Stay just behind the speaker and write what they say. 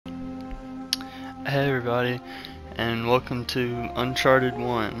Hey everybody, and welcome to Uncharted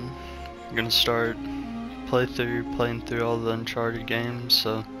 1. I'm gonna start playing through all the Uncharted games,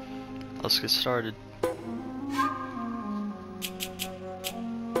 so let's get started.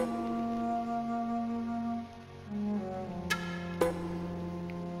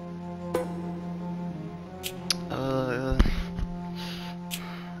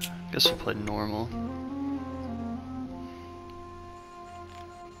 Guess we'll play normal.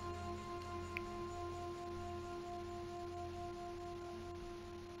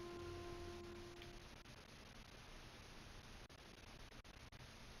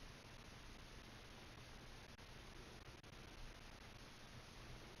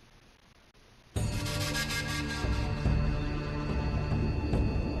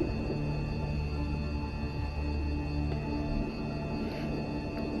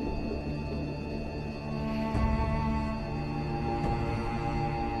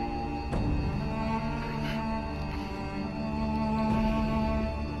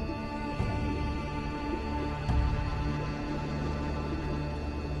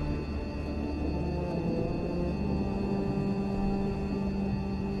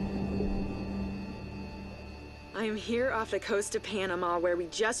 I'm here off the coast of Panama, where we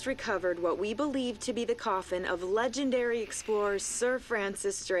just recovered what we believe to be the coffin of legendary explorer Sir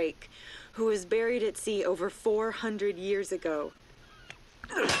Francis Drake, who was buried at sea over 400 years ago.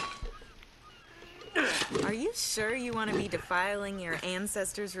 Are you sure you want to be defiling your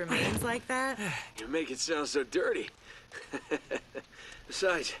ancestors' remains like that? You make it sound so dirty.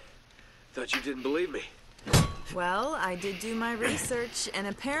 Besides, thought you didn't believe me. Well, I did do my research, and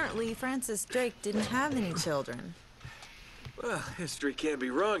apparently Francis Drake didn't have any children. Well, history can't be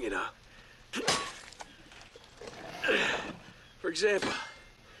wrong, you know. For example,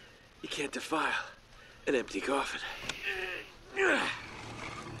 you can't defile an empty coffin.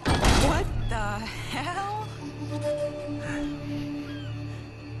 What the hell?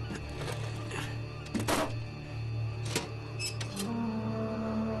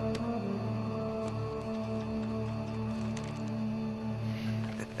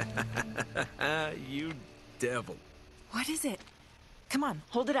 You devil. What is it? Come on,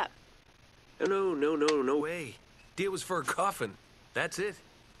 hold it up. No way. Deal was for a coffin. That's it.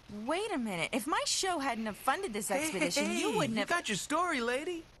 Wait a minute. If my show hadn't have funded this expedition, you wouldn't have... You got your story,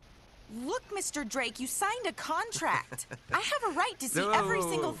 lady. Look, Mr. Drake, you signed a contract. I have a right to see No, every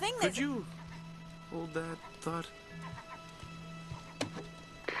single thing that... Could you hold that thought?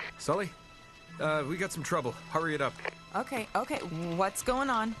 Sully, we got some trouble. Hurry it up. Okay. What's going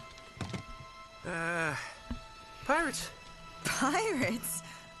on? Pirates. Pirates?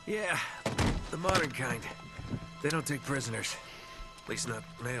 Yeah, the modern kind. They don't take prisoners. At least not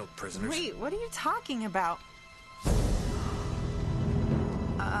male prisoners. Wait, what are you talking about?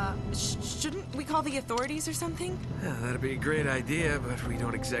 Shouldn't we call the authorities or something? Yeah, that'd be a great idea, but we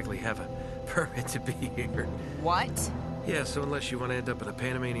don't exactly have a permit to be here. What? Yeah, so unless you want to end up in a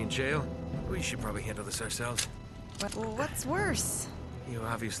Panamanian jail, we should probably handle this ourselves. Well, what's worse? You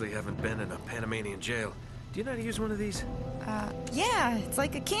obviously haven't been in a Panamanian jail. Do you know how to use one of these? Yeah, it's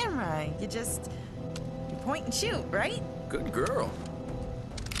like a camera. You point and shoot, right? Good girl.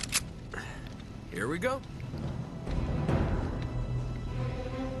 Here we go.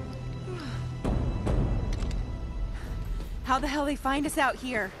 How the hell they find us out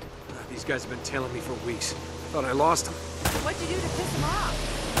here? These guys have been tailing me for weeks. Thought I lost them. What'd you do to piss them off?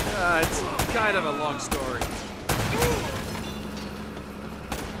 It's kind of a long story.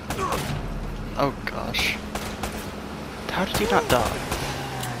 Oh gosh. How did he not die?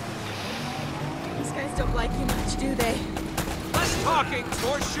 These guys don't like you much, do they? Less talking,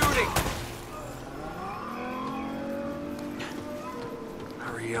 more shooting.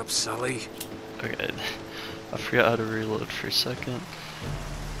 Hurry up, Sully. Okay, I forgot how to reload for a second.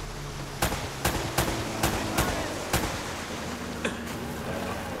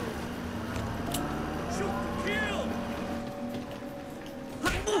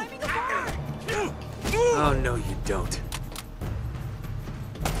 Oh, no, you don't.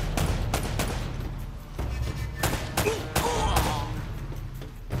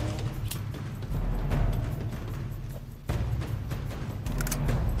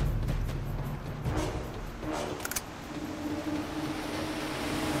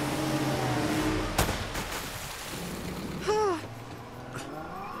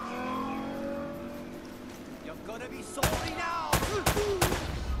 You're gonna be sorry now!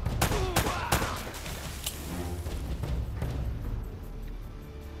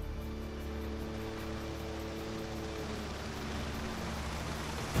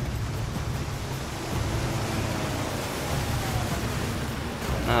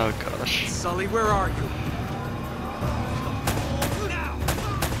 Oh gosh. Sully, where are you?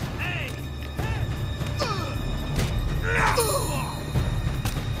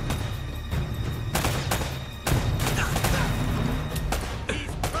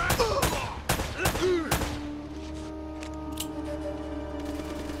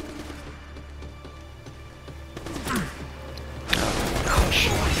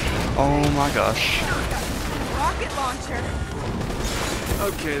 Oh my gosh. Rocket launcher.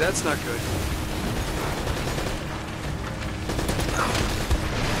 Okay, that's not good.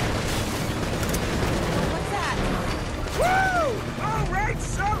 What's that? Woo! All right,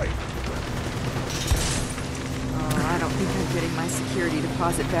 Sully! Oh, I don't think I'm getting my security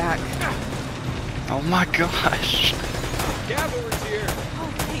deposit back. Oh my gosh. Cavalry's here.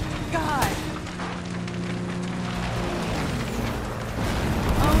 Oh, thank God.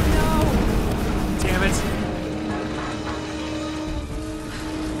 Oh, Damn it.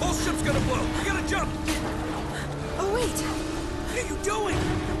 Whole ship's gonna blow. We gotta jump. no. Oh, wait. What are you doing?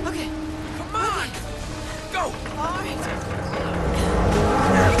 Okay. Come on. Go. All right.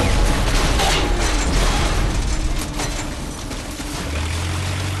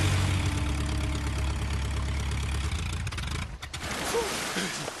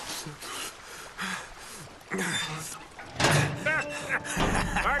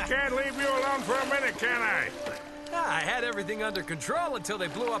 I can't leave you alone for a minute, can I? I had everything under control until they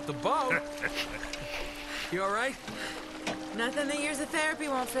blew up the boat. You all right? Nothing that years of therapy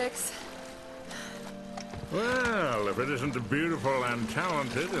won't fix. Well, if it isn't the beautiful and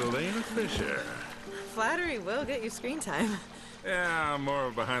talented Elena Fisher. Flattery will get you screen time. Yeah, I'm more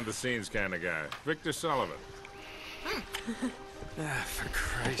of a behind-the-scenes kind of guy. Victor Sullivan. For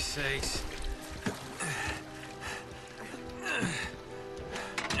Christ's sakes.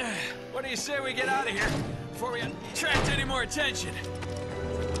 What do you say we get out of here before we attract any more attention?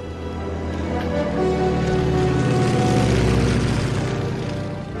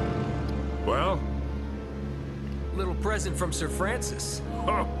 Well? Little present from Sir Francis.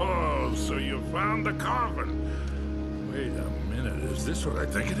 Oh, so you found the coffin. Wait a minute, is this what I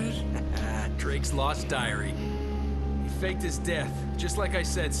think it is? Drake's lost diary. He faked his death, just like I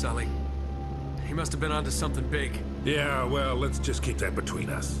said, Sully. He must have been onto something big. Yeah, well, let's just keep that between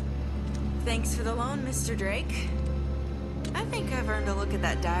us. Thanks for the loan, Mr. Drake. I think I've earned a look at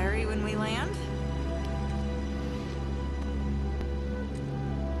that diary when we land.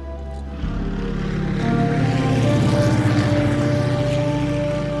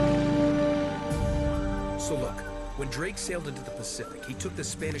 So look, when Drake sailed into the Pacific, he took the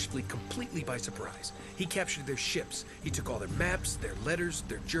Spanish fleet completely by surprise. He captured their ships, he took all their maps, their letters,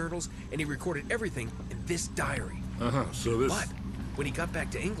 their journals, and he recorded everything in this diary. So this... But when he got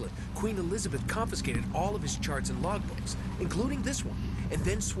back to England, Queen Elizabeth confiscated all of his charts and logbooks, including this one, and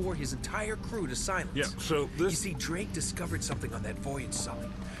then swore his entire crew to silence. Yeah, so this... You see, Drake discovered something on that voyage, Sully.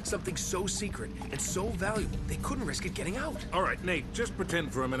 Something so secret and so valuable, they couldn't risk it getting out. All right, Nate, just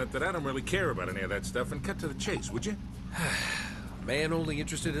pretend for a minute that I don't really care about any of that stuff and cut to the chase, would you? Man only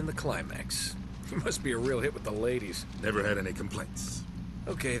interested in the climax. He must be a real hit with the ladies. Never had any complaints.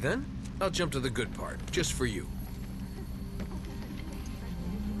 Okay, then. I'll jump to the good part, just for you.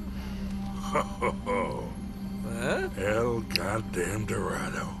 Ho, ho, ho. Huh? El goddamn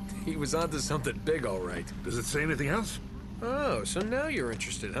Dorado. He was onto something big, all right. Does it say anything else? Oh, so now you're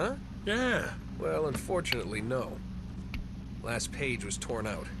interested, huh? Yeah. Well, unfortunately, no. Last page was torn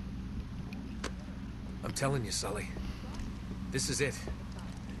out. I'm telling you, Sully. This is it.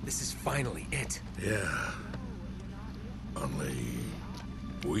 This is finally it. Yeah. Only...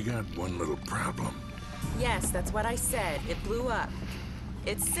 we got one little problem. Yes, that's what I said. It blew up.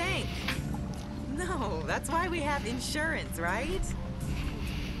 It sank. No, that's why we have insurance, right?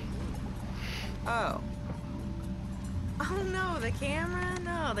 Oh. Oh no, the camera?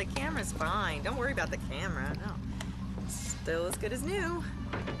 No, the camera's fine. Don't worry about the camera, no. Still as good as new.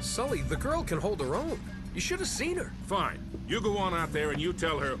 Sully, the girl can hold her own. You should have seen her. Fine. You go on out there and you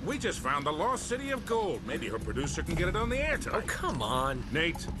tell her, we just found the lost city of gold. Maybe her producer can get it on the air tonight. Oh, come on.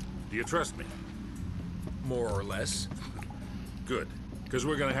 Nate, do you trust me? More or less. Good. Because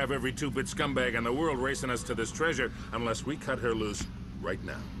we're gonna have every two-bit scumbag in the world racing us to this treasure unless we cut her loose right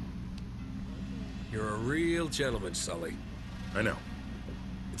now. You're a real gentleman, Sully. I know.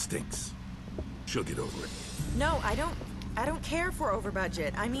 It stinks. She'll get over it. No, I don't care for over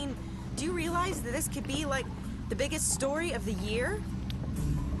budget. I mean, do you realize that this could be like the biggest story of the year?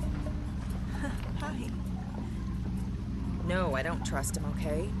 Hi. No, I don't trust him,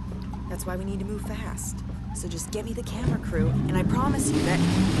 okay? That's why we need to move fast. So just get me the camera crew, and I promise you that...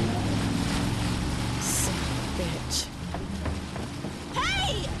 Son of a bitch.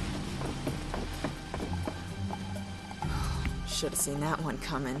 Hey! Should have seen that one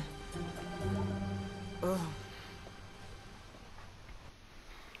coming. Ugh.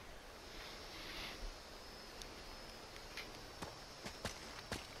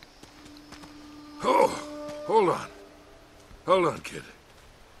 Oh, hold on. Hold on, kid.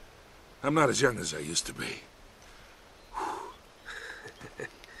 I'm not as young as I used to be.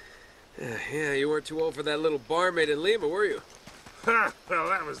 Yeah, you weren't too old for that little barmaid in Lima, were you? Ha! Well,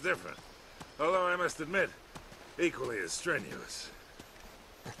 that was different. Although I must admit, equally as strenuous.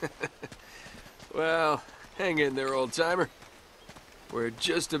 Well, hang in there, old-timer. We're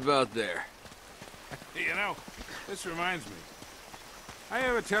just about there. You know, this reminds me. I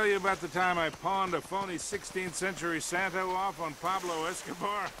ever tell you about the time I pawned a phony 16th century Santo off on Pablo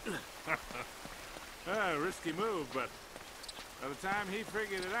Escobar? Risky move, but by the time he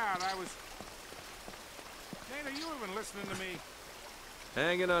figured it out, I was... Nate, are you even listening to me?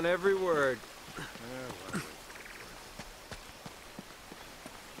 Hanging on every word. Well.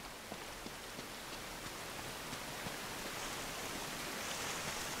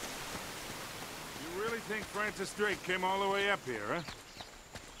 You really think Francis Drake came all the way up here, huh?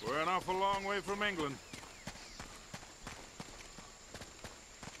 We're an awful long way from England.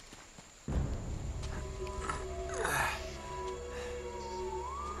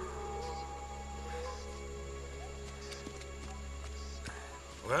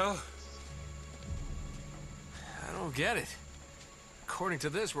 Well? I don't get it. According to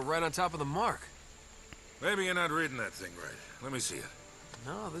this, we're right on top of the mark. Maybe you're not reading that thing right. Let me see it.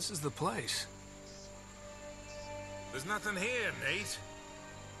 No, this is the place. There's nothing here, Nate.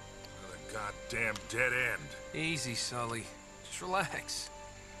 Another goddamn dead end. Easy, Sully. Just relax.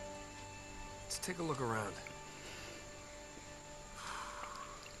 Let's take a look around.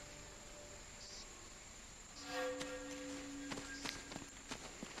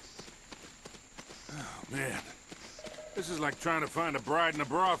 Oh, man. This is like trying to find a bride in a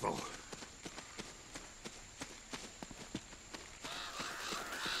brothel.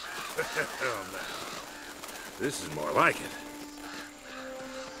 Oh, man. This is more like it.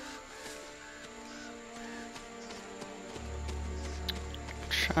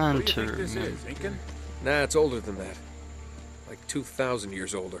 Trying What do to you think this remember. is, Incan? Nah, it's older than that. Like 2,000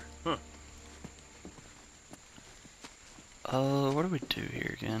 years older. Huh. What do we do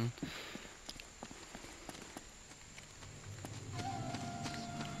here again?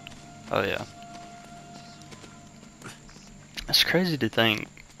 Oh yeah. It's crazy to think,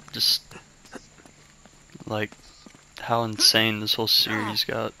 just like how insane this whole series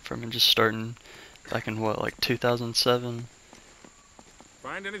got from it just starting back in what, like 2007?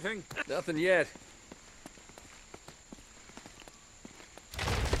 Find anything? Nothing yet.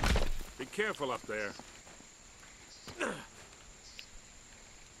 Be careful up there.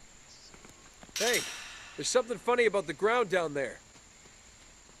 Hey, there's something funny about the ground down there.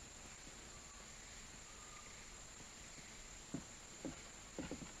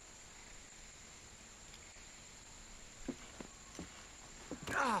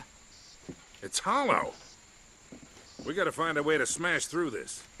 It's hollow. We gotta find a way to smash through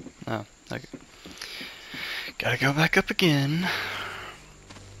this. Oh, okay. Gotta go back up again.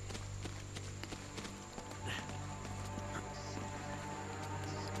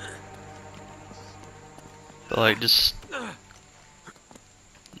 But like, just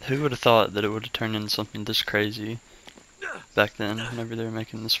who would have thought that it would have turned into something this crazy back then, whenever they were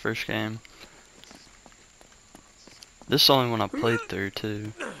making this first game? This is the only one I played through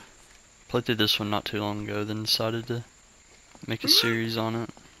too. Played through this one not too long ago, then decided to make a series on it.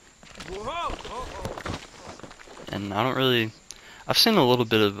 And I don't really... I've seen a little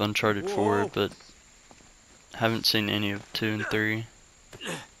bit of Uncharted 4, but haven't seen any of 2 and 3.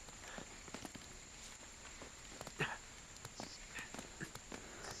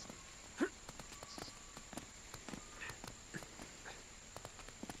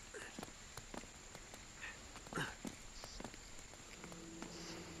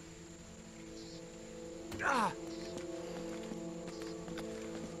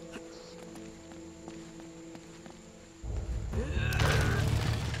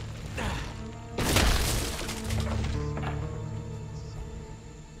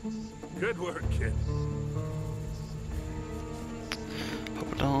 Good work, kid.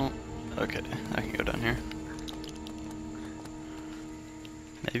 Hope I don't... Okay, I can go down here.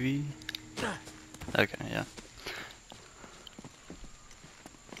 Maybe? Okay, yeah.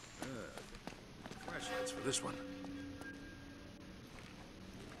 Flashlights for this one.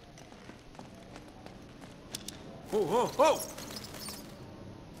 Whoa, whoa, whoa!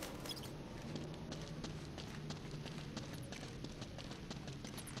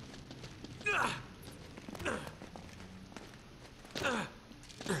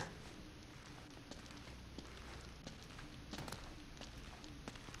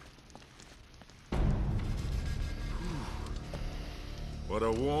 What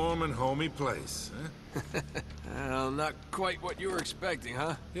a warm and homey place, huh? Well, not quite what you were expecting,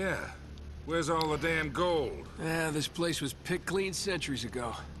 huh? Yeah. Where's all the damn gold? Yeah, this place was picked clean centuries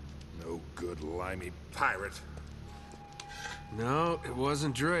ago. No good limey pirate. No, it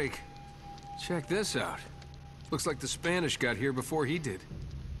wasn't Drake. Check this out. Looks like the Spanish got here before he did.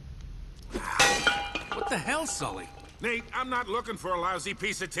 What the hell, Sully? Nate, I'm not looking for a lousy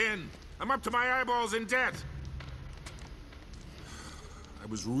piece of tin. I'm up to my eyeballs in debt. I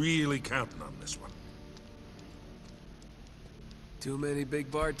was really counting on this one. Too many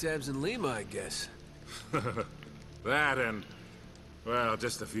big bar tabs in Lima, I guess. That and, well,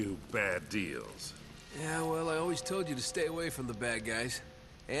 just a few bad deals. Yeah, well, I always told you to stay away from the bad guys.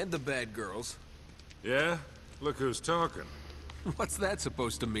 And the bad girls. Yeah? Look who's talking. What's that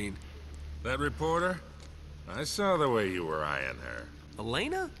supposed to mean? That reporter? I saw the way you were eyeing her.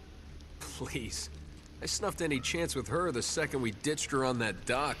 Elena? Please. I snuffed any chance with her the second we ditched her on that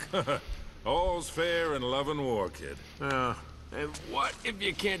dock. All's fair in love and war, kid. Oh, and what if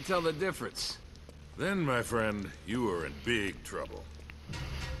you can't tell the difference? Then, my friend, you are in big trouble.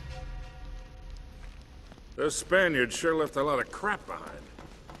 Those Spaniards sure left a lot of crap behind.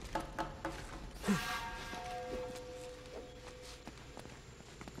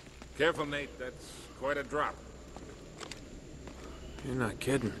 Careful, Nate. That's quite a drop. You're not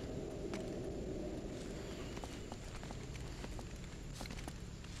kidding.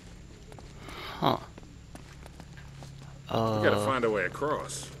 Huh. We gotta find a way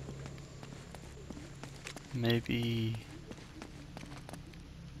across. Maybe...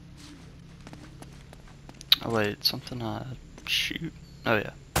 Oh wait, something shoot? Oh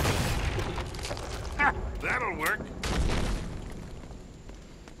yeah. Ah, that'll work.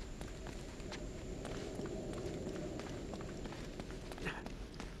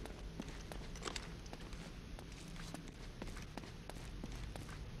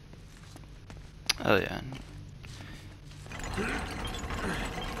 Oh yeah.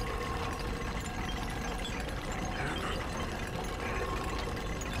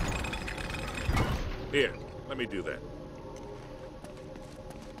 Here, let me do that.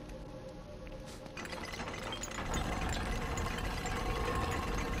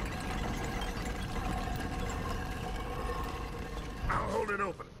 I'll hold it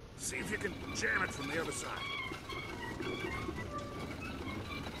open. See if you can jam it from the other side.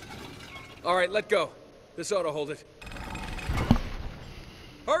 All right, let go. This ought to hold it.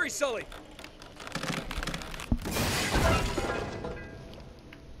 Hurry, Sully!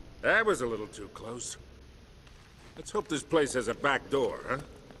 That was a little too close. Let's hope this place has a back door, huh?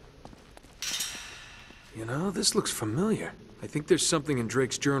 You know, this looks familiar. I think there's something in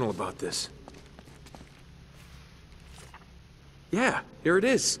Drake's journal about this. Yeah, here it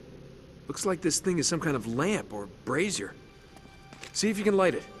is. Looks like this thing is some kind of lamp or brazier. See if you can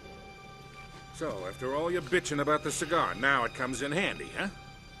light it. So, after all your bitching about the cigar, now it comes in handy, huh?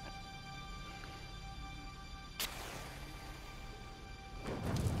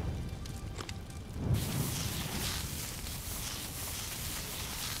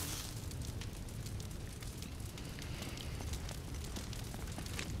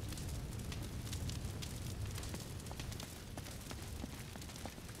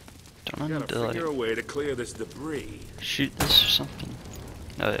 Don't I need Gotta to figure a like way to clear this debris. shoot this or something?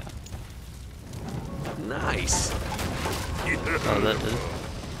 Oh yeah. Nice. Oh, that did.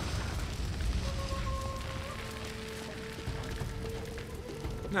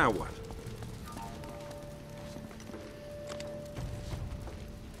 Now what?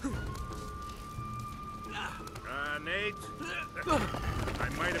 Nate? I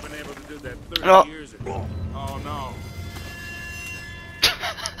might have been able to do that 30 Oh. years ago. Oh, no.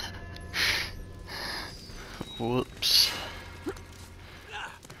 Whoops.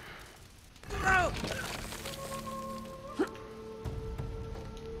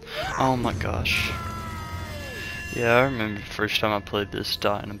 Oh my gosh. Yeah, I remember the first time I played this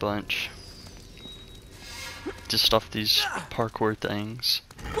dying a bunch. Just off these parkour things.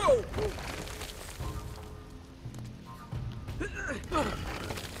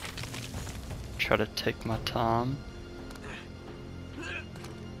 Try to take my time.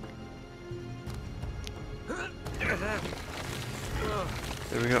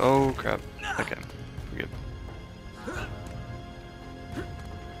 There we go. Oh crap. Okay, we're good.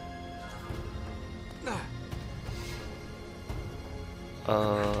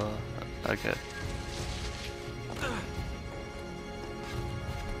 Okay.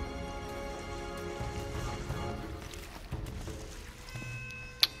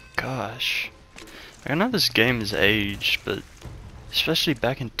 Gosh. I know this game is aged, but especially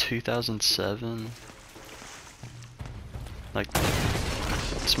back in 2007. Like,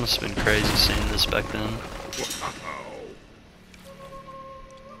 This must have been crazy seeing this back then.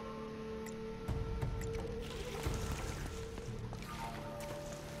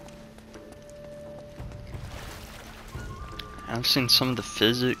 I've seen some of the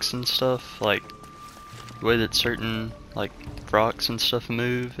physics and stuff, like the way that certain like rocks and stuff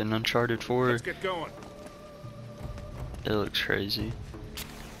move in Uncharted 4. Let's get going. It looks crazy.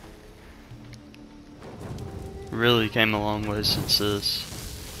 Really came a long way since this.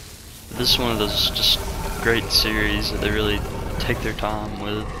 This is one of those just great series that they really take their time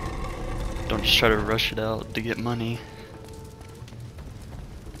with. Don't just try to rush it out to get money.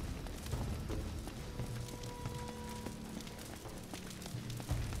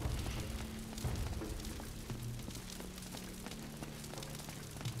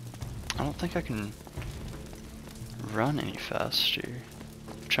 I don't think I can run any faster.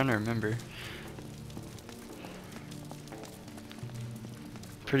 I'm trying to remember.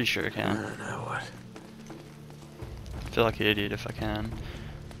 Pretty sure I can. Now what? I feel like an idiot if I can.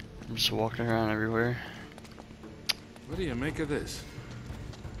 I'm just walking around everywhere. What do you make of this?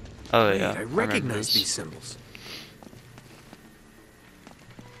 Oh Wait, yeah, I remember recognize this. these symbols.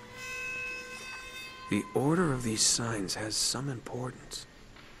 The order of these signs has some importance.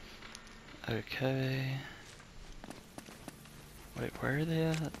 Okay. Wait, where are they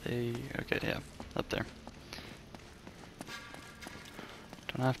at? Okay, yeah, up there.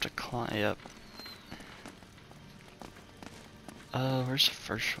 Don't have to climb. Yep. Where's the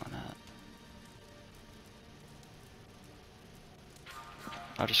first one at?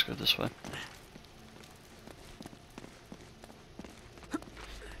 I'll just go this way.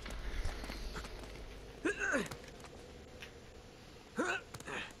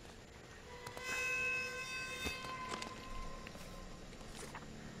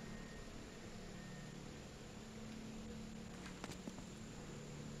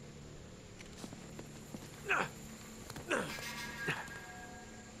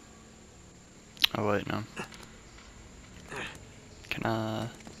 Oh wait, no. Can I...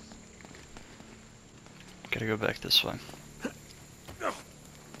 Gotta go back this way.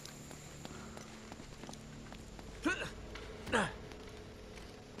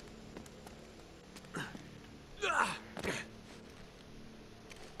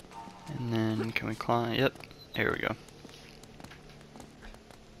 And then, can we climb? Yep, here we go.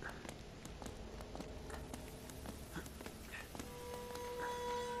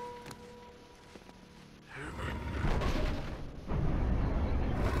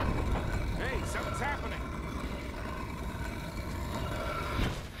 Hey, something's happening.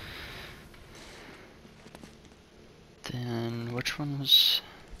 Then, which one was...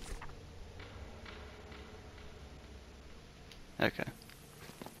 Okay.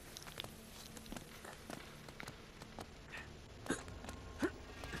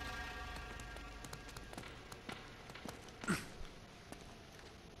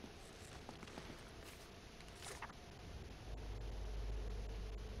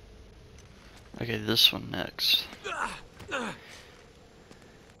 Okay, this one next.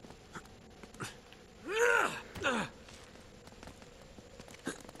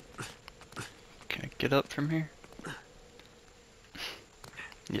 Can I get up from here?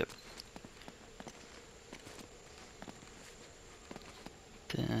 Yep.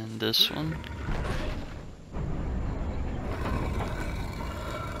 Then this one.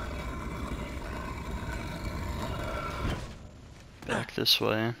 Back this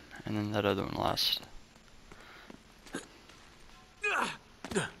way, and then that other one last.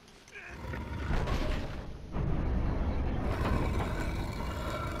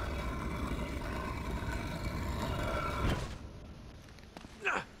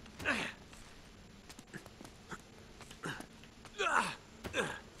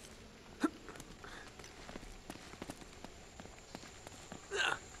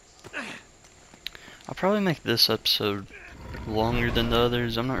 I'll probably make this episode longer than the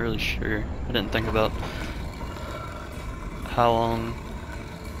others. I'm not really sure. I didn't think about how long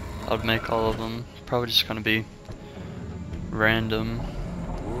I'd make all of them. Probably just gonna be random.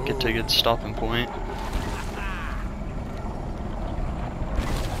 Get to a good stopping point.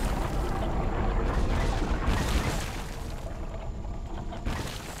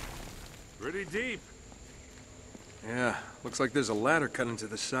 Pretty deep. Yeah, looks like there's a ladder cut into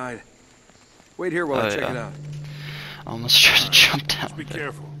the side. Wait here while I check it out. I almost tried to jump down. Just be there.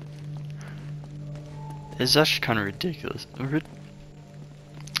 careful. It's actually kind of ridiculous.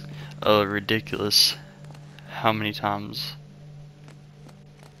 Ridiculous how many times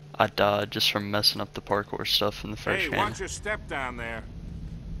I died just from messing up the parkour stuff in the first Hey, game. watch your step down there.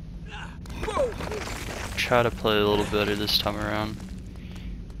 Try to play a little better this time around.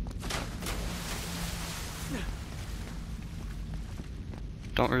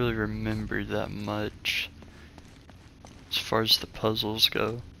 don't really remember that much as far as the puzzles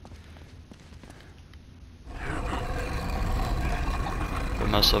go. But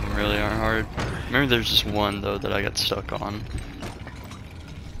most of them really aren't hard. Remember there's just one though that I got stuck on.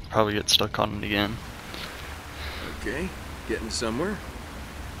 Probably get stuck on it again. Okay, getting somewhere.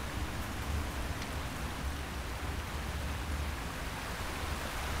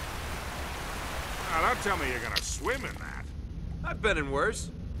 Now, don't tell me you're gonna swim in that. I've been in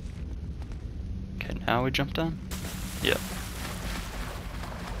worse. Okay, now we jump down? Yep.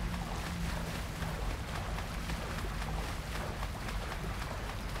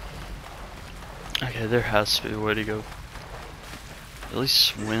 Okay, there has to be a way to go. At least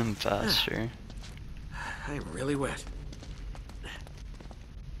swim faster. I'm really wet.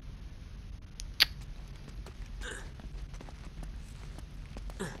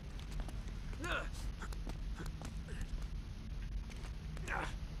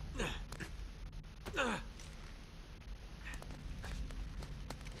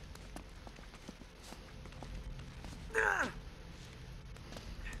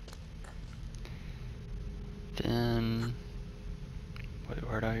 Then... Wait,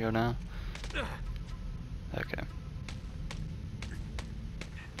 where do I go now? Okay.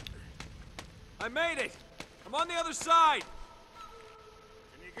 I made it! I'm on the other side!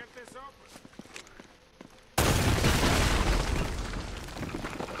 Can you get this open?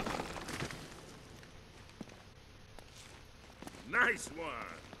 Nice one!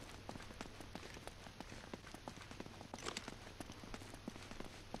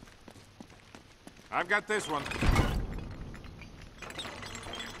 I've got this one.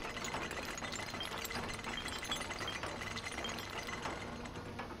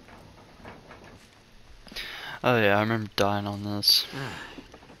 Oh yeah, I remember dying on this.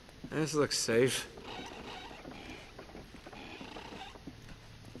 This looks safe.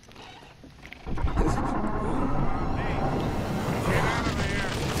 Get out of there!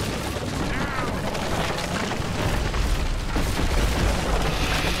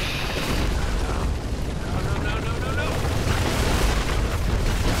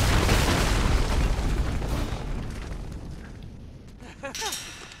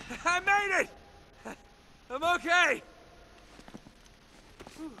 I made it! I'm okay!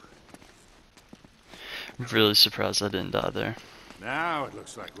 I'm really surprised I didn't die there. Now it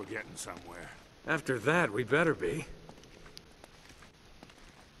looks like we're getting somewhere. After that, we better be.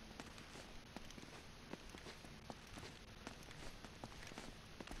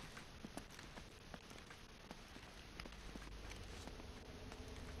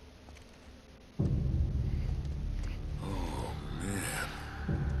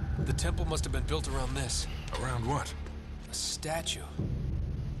 The temple must have been built around this. Around what? A statue.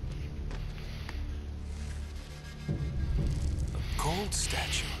 A gold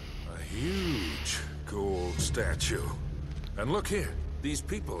statue. A huge gold statue. And look here, these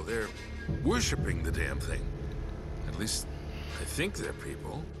people, they're worshipping the damn thing. At least, I think they're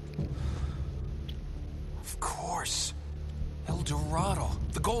people. Of course. El Dorado,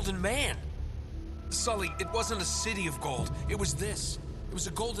 the Golden Man. Sully, it wasn't a city of gold. It was this. It was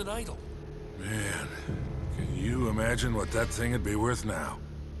a golden idol. Man, can you imagine what that thing would be worth now?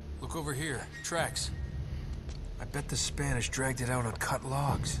 Look over here. Tracks. I bet the Spanish dragged it out on cut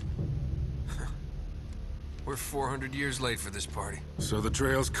logs. We're 400 years late for this party. So the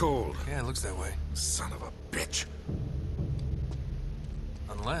trail's cold. Yeah, it looks that way. Son of a bitch.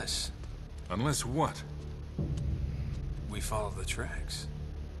 Unless Unless what? we follow the tracks.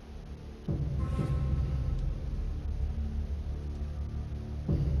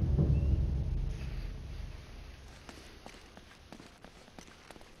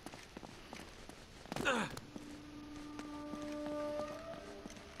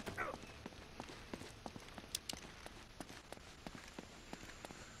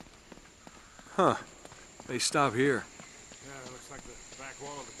 Huh. They stop here. Yeah, it looks like the back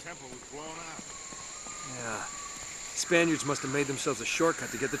wall of the temple was blown out. Yeah. Spaniards must have made themselves a shortcut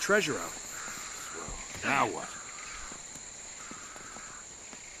to get the treasure out. Now what?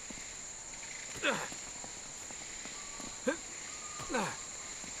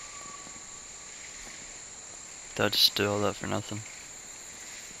 Did I just do all that for nothing?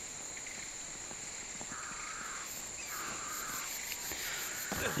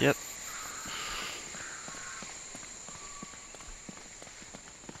 Yep.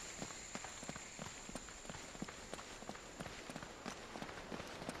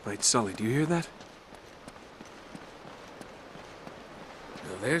 Wait, Sully, do you hear that?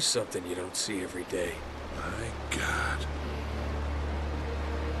 Now there's something you don't see every day. My God.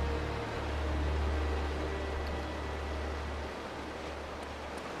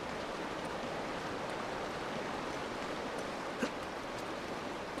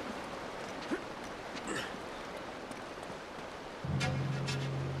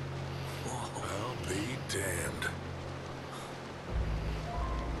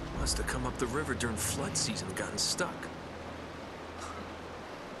 Must have come up the river during flood season and gotten stuck.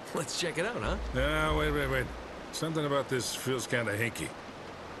 Let's check it out, huh? No, wait. Something about this feels kind of hinky.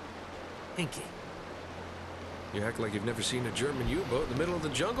 Hinky. You act like you've never seen a German U-boat in the middle of the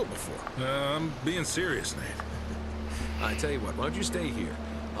jungle before. I'm being serious, Nate. I tell you what, why don't you stay here?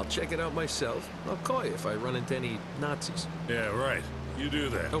 I'll check it out myself. I'll call you if I run into any Nazis. Yeah, right. You do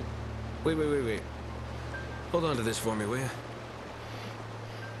that. Oh, wait. Hold on to this for me, will you?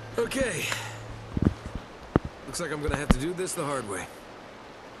 Okay. Looks like I'm gonna have to do this the hard way.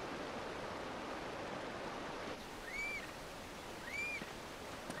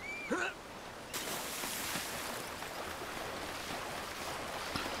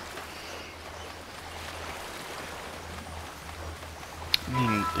 I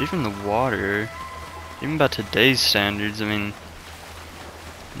mean, even the water, even by today's standards, I mean,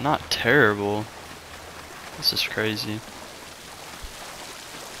 not terrible. This is crazy.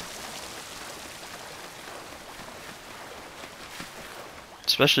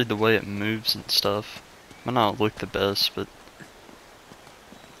 Especially the way it moves and stuff. Might not look the best, but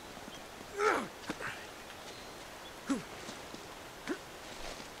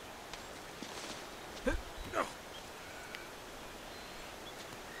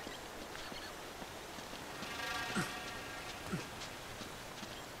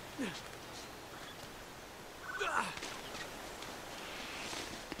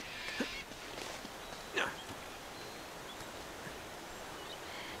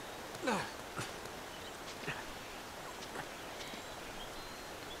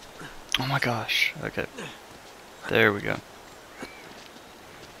oh my gosh. Okay. There we go.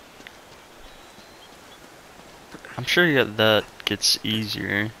 I'm sure that gets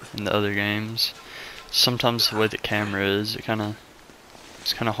easier in the other games. Sometimes the way the camera is, it's kind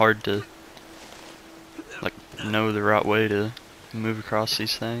of hard to like know the right way to move across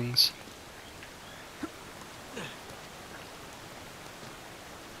these things.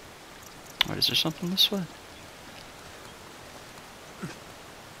 Wait, is there something this way?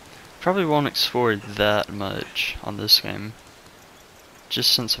 Probably won't explore that much on this game,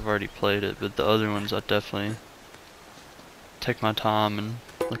 just since I've already played it, but the other ones I definitely take my time and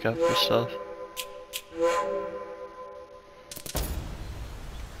look out for stuff.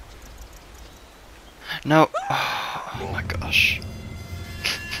 No! Oh my gosh.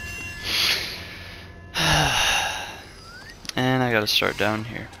 And I gotta start down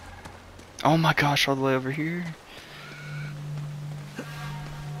here. Oh my gosh, all the way over here?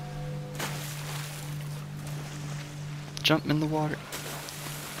 Jump in the water.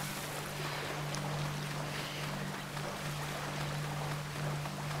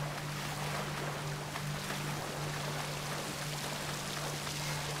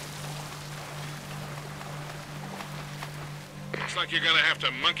 Looks like you're gonna have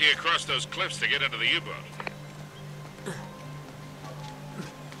to monkey across those cliffs to get into the U-boat.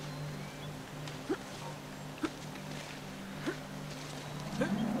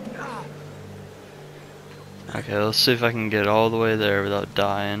 Okay, let's see if I can get all the way there without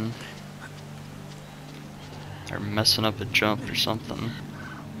dying. Or messing up a jump or something.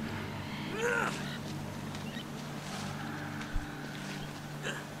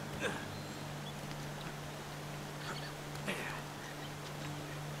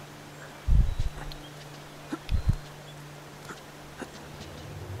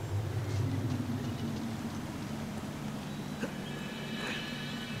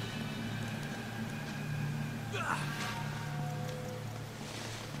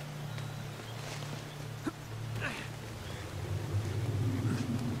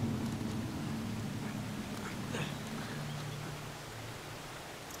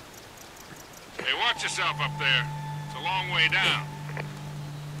 Hey, watch yourself up there. It's a long way down.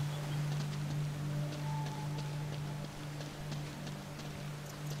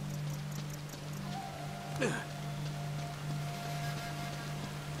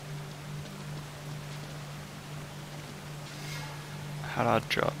 How do I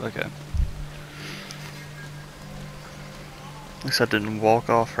drop? Okay. At least I didn't walk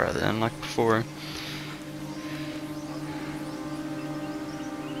off right then like before.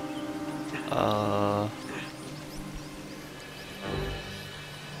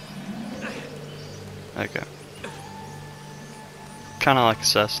 Okay. Kinda like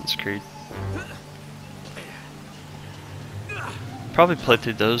Assassin's Creed. Probably play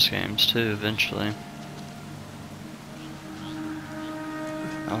through those games too eventually.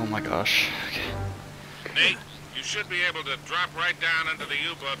 Oh my gosh. Okay. Nate, you should be able to drop right down into the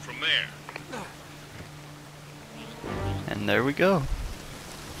U-boat from there. And there we go.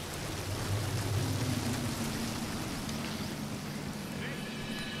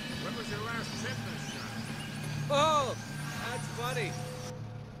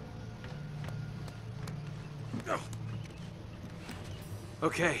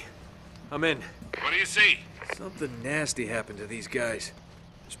 Okay, I'm in. What do you see? Something nasty happened to these guys.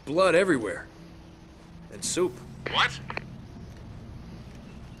 There's blood everywhere. And soup. What?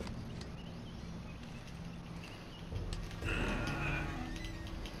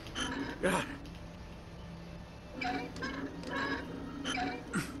 Ah.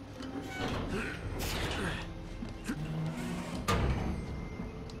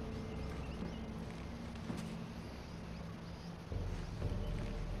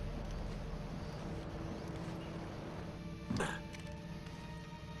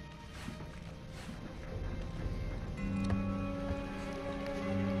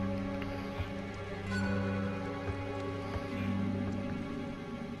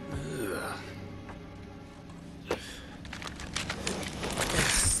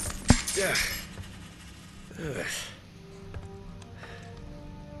 Yeah. Ugh.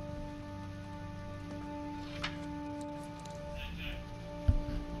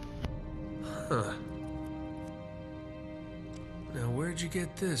 Huh. Now, where'd you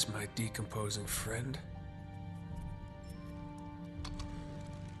get this, my decomposing friend?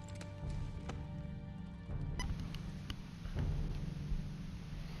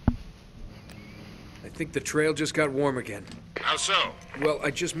 I think the trail just got warm again. How so? Well,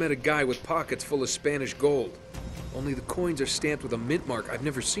 I just met a guy with pockets full of Spanish gold. Only the coins are stamped with a mint mark I've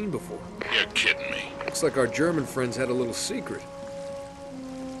never seen before. You're kidding me. Looks like our German friends had a little secret.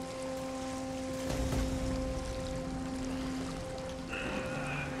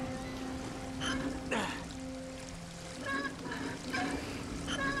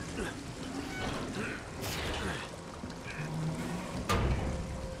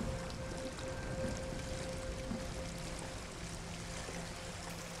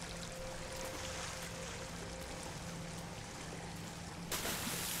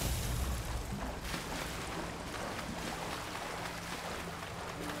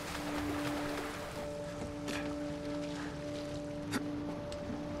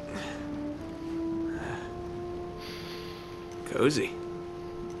 Cozy.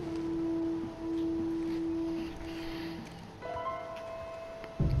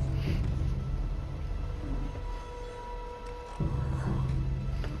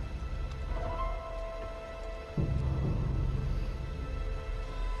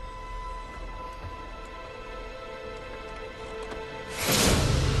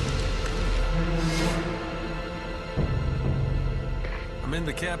 I'm in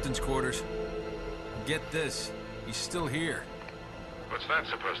the captain's quarters. Get this, he's still here. What's that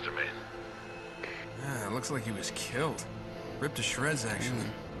supposed to mean? Yeah, it looks like he was killed. Ripped to shreds, actually.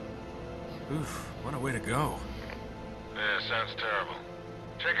 Oof, what a way to go. Yeah, sounds terrible.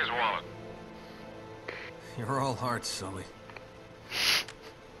 Check his wallet. You're all hearts, Sully.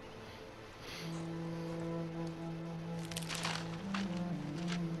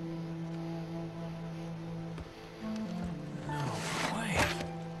 No way.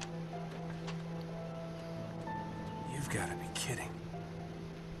 You've got to be kidding.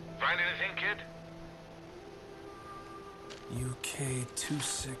 Find anything, kid? UK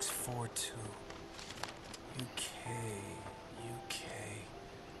 2642. UK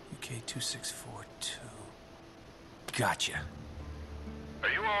 2642. Gotcha. Are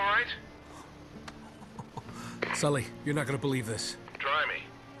you all right? Sully, you're not gonna believe this. Try me.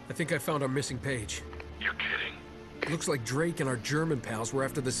 I think I found our missing page. You're kidding. Looks like Drake and our German pals were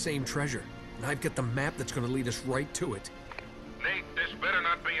after the same treasure. And I've got the map that's gonna lead us right to it. Nate, this better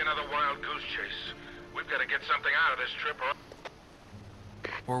not be another wild goose chase. We've got to get something out of this trip or...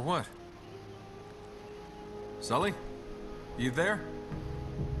 Or what? Sully? You there?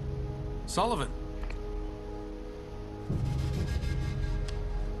 Sullivan?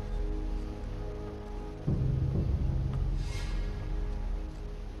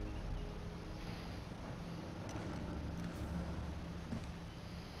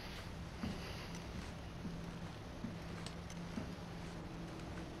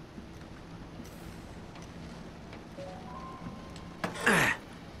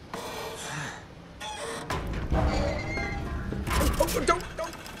 Don't!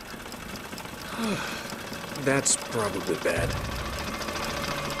 That's probably bad.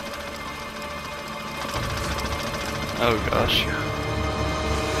 Oh gosh.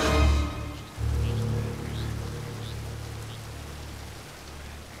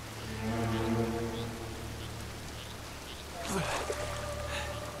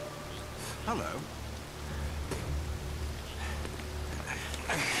 Hello.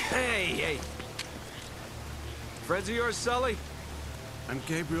 Hey! Friends of yours, Sully? I'm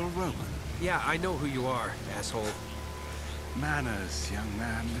Gabriel Roman. Yeah, I know who you are, asshole. Manners, young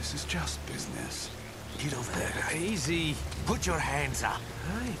man. This is just business. Get over there. Easy. Put your hands up.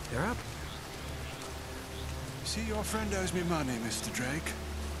 Alright, they're up. See, your friend owes me money, Mr. Drake.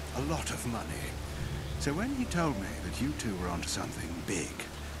 A lot of money. So when he told me that you two were onto something big,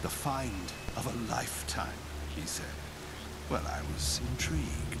 the find of a lifetime, he said, well, I was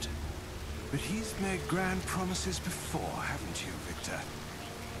intrigued. But he's made grand promises before, haven't you, Victor?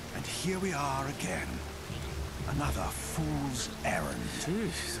 And here we are again. Another fool's errand.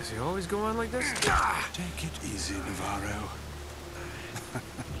 Jeez, does he always go on like this? Take it easy, Navarro.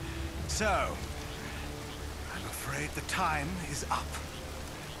 So, I'm afraid the time is up.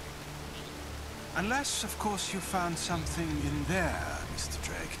 Unless, of course, you found something in there, Mr.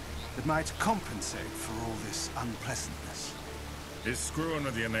 Drake, that might compensate for all this unpleasantness. He's screwing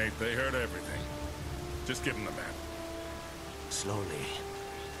with you, Nate. They heard everything. Just give him the map. Slowly.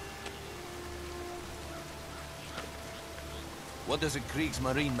 What does a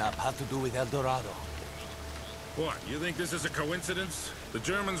Kriegsmarine map have to do with El Dorado? What, you think this is a coincidence? The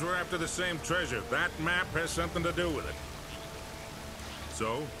Germans were after the same treasure. That map has something to do with it.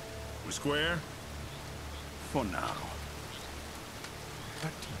 So, we square? For now.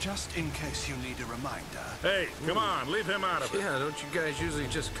 But just in case you need a reminder... Hey, come on, leave him out of it. Yeah, don't you guys usually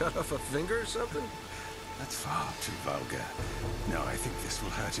just cut off a finger or something? That's far too vulgar. No, I think this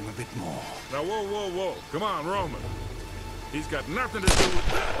will hurt him a bit more. Now, whoa, whoa, whoa. Come on, Roman. He's got nothing to do with...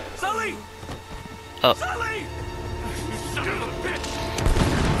 Sully! Oh. Sully! You son of a bitch!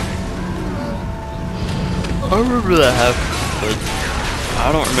 I remember that happened, but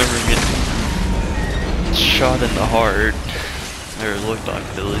I don't remember getting shot in the heart. Or it looked like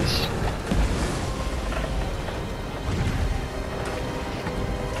it at least.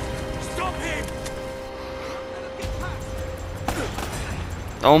 Stop him!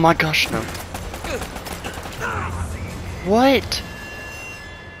 Oh my gosh, no. What?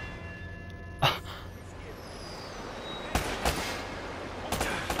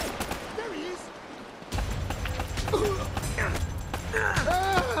 There he is!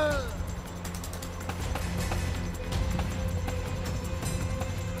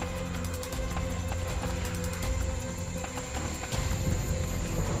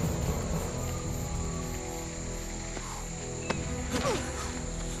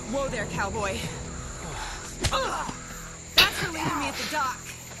 Whoa there, cowboy. Thanks for leaving me at the dock.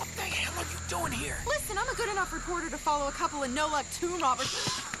 What the hell are you doing here? Listen, I'm a good enough reporter to follow a couple of no-luck tomb robbers.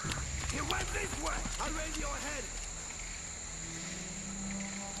 He went this way! I'll radio ahead!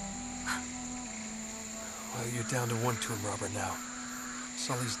 Well, you're down to one tomb robber now.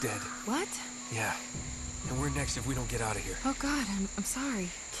 Sully's dead. What? Yeah. And we're next if we don't get out of here. Oh God, I'm sorry.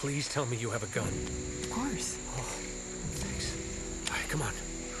 Please tell me you have a gun. Of course. Oh, thanks. All right, come on.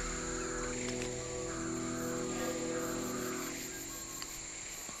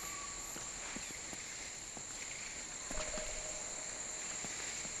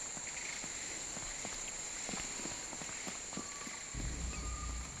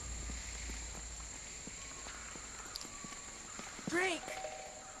 Drake!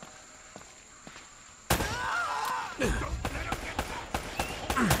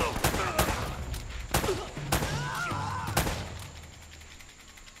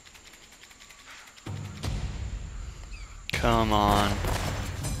 Come on.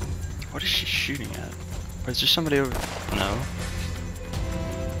 What is she shooting at? Is there somebody over? No.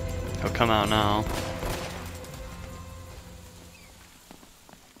 He'll come out now.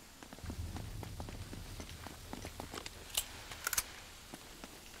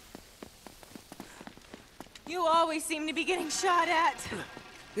 You always seem to be getting shot at.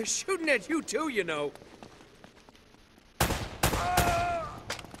 They're shooting at you too, you know.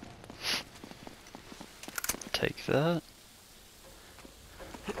 Take that.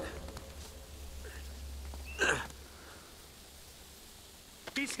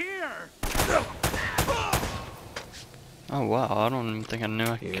 He's here! Oh wow, I don't even think I knew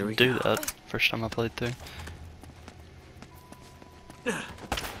I Here we could do go. that first time I played through.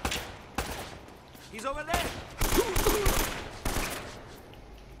 He's over there!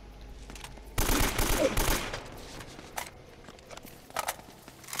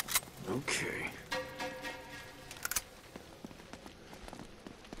 Okay.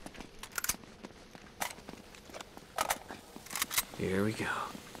 Here we go.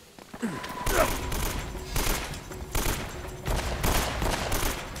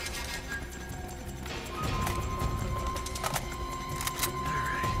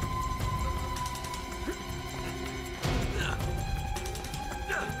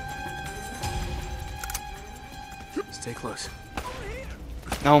 Stay close.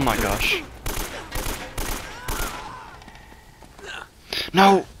 Oh my gosh.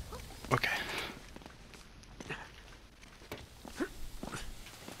 No! Okay.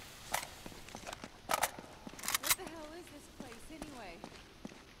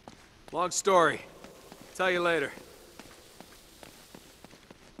 Long story. Tell you later.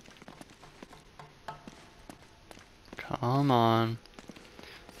 Come on.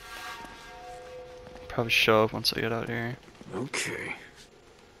 Probably show up once I get out here. Okay.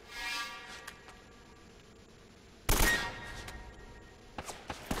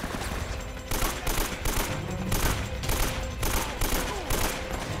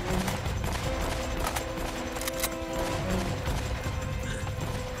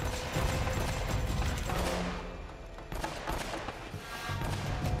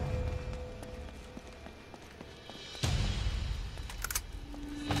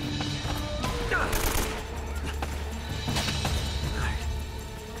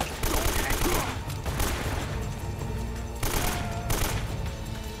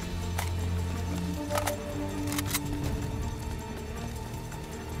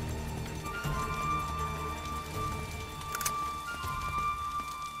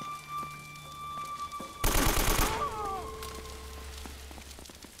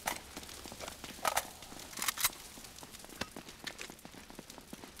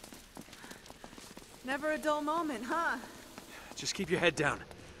 Never a dull moment, huh? Just keep your head down.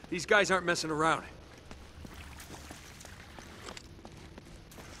 These guys aren't messing around.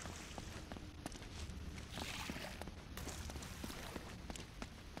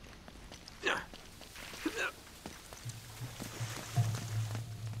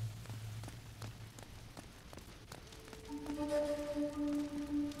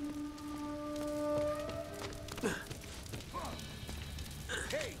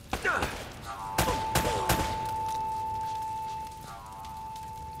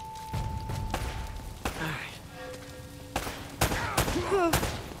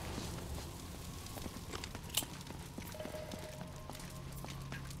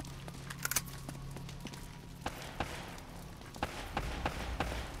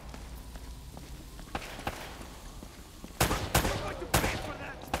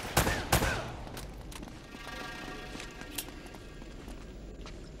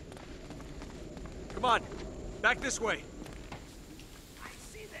 Come on, back this way. I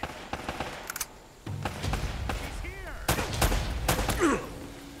see them. He's here.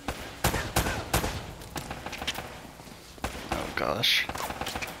 Oh gosh.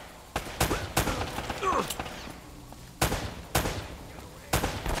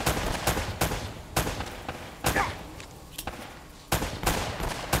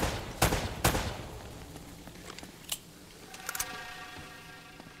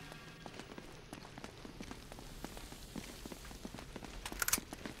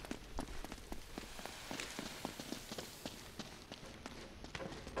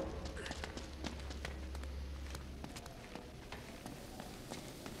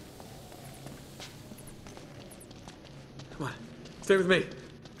 Come on, stay with me.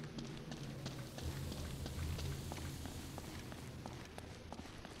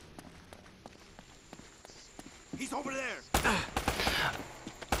 He's over there.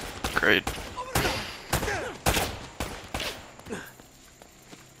 Great.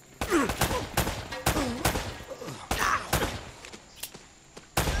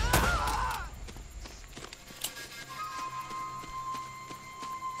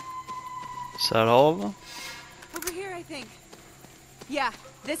 Is that all of them? Over here, I think. Yeah,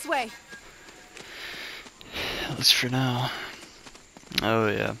 this way. At least for now. Oh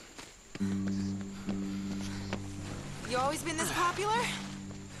yeah. You always been this popular?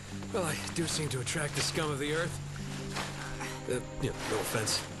 Well, I do seem to attract the scum of the earth. No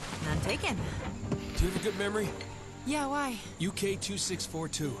offense. None taken. Do you have a good memory? Yeah, why? UK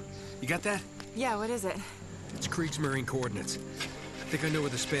 2642. You got that? Yeah, what is it? It's Kriegsmarine coordinates. I think I know where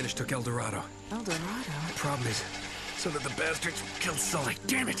the Spanish took El Dorado. El Dorado? The problem is, some of the bastards killed Sully.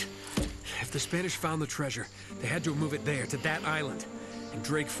 Damn it! If the Spanish found the treasure, they had to move it there, to that island. And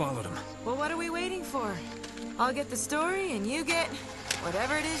Drake followed them. Well, what are we waiting for? I'll get the story, and you get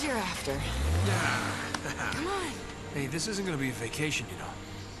whatever it is you're after. Come on. Hey, this isn't gonna be a vacation, you know.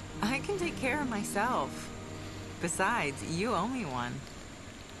 I can take care of myself. Besides, you owe me one.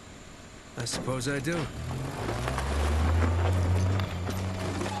 I suppose I do.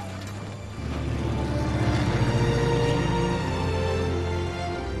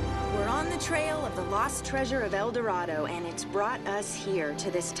 We're on the trail of the lost treasure of El Dorado, and it's brought us here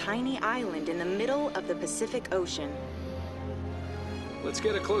to this tiny island in the middle of the Pacific Ocean. Let's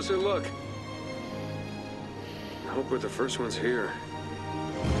get a closer look. I hope we're the first ones here.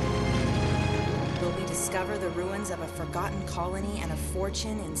 Will we discover the ruins of a forgotten colony and a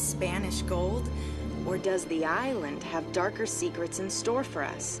fortune in Spanish gold? Or does the island have darker secrets in store for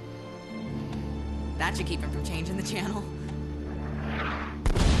us? That should keep him from changing the channel.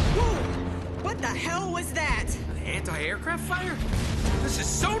 Whoa! What the hell was that? An anti-aircraft fire? This is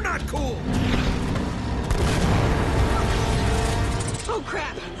so not cool! Oh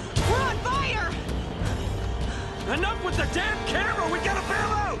crap! We're on fire! Enough with the damn camera! We gotta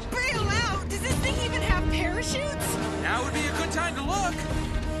bail out! Bail out? Does this thing even have parachutes? Now would be a good time to look.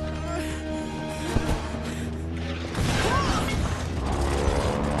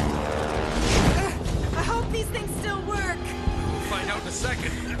 I hope these things still work. We'll find out in a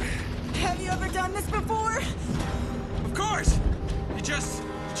second. Have you ever done this before? Of course! You just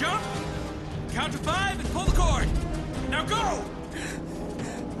jump, count to 5, and pull the cord. Now go!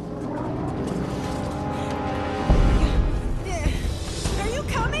 Are you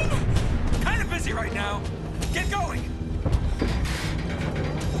coming? Kinda busy right now. Get going!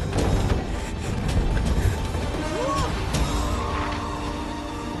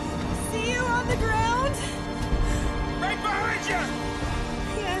 See you on the ground? Right behind you!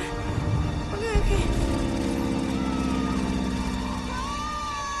 Yeah. Okay.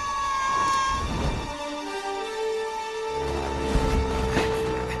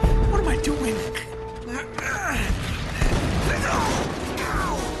 What am I doing?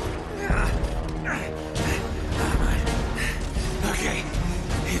 Okay,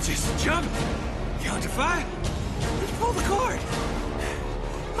 you just jump, count to 5, and pull the cord.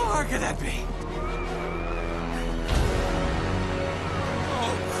 How hard could that be?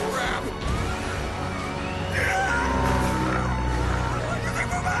 Oh, crap!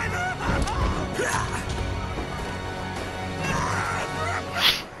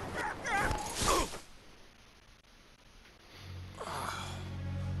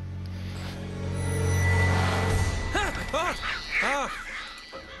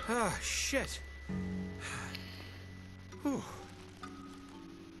 Oh, shit. Whew.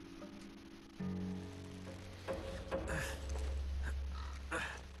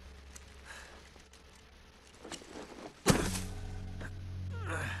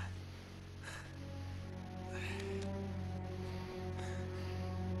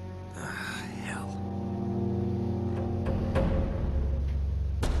 Hell.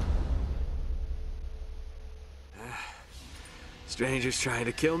 Strangers trying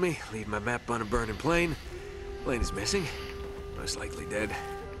to kill me, leave my map on a burning plane. Plane is missing, most likely dead.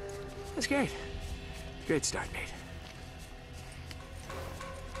 That's great. Great start, Nate.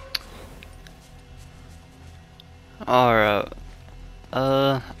 Alright.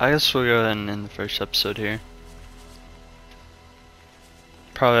 I guess we'll go ahead and end the first episode here.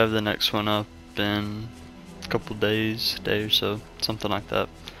 Probably have the next one up in a couple days, day or so, something like that.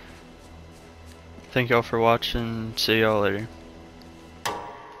 Thank y'all for watching. See y'all later.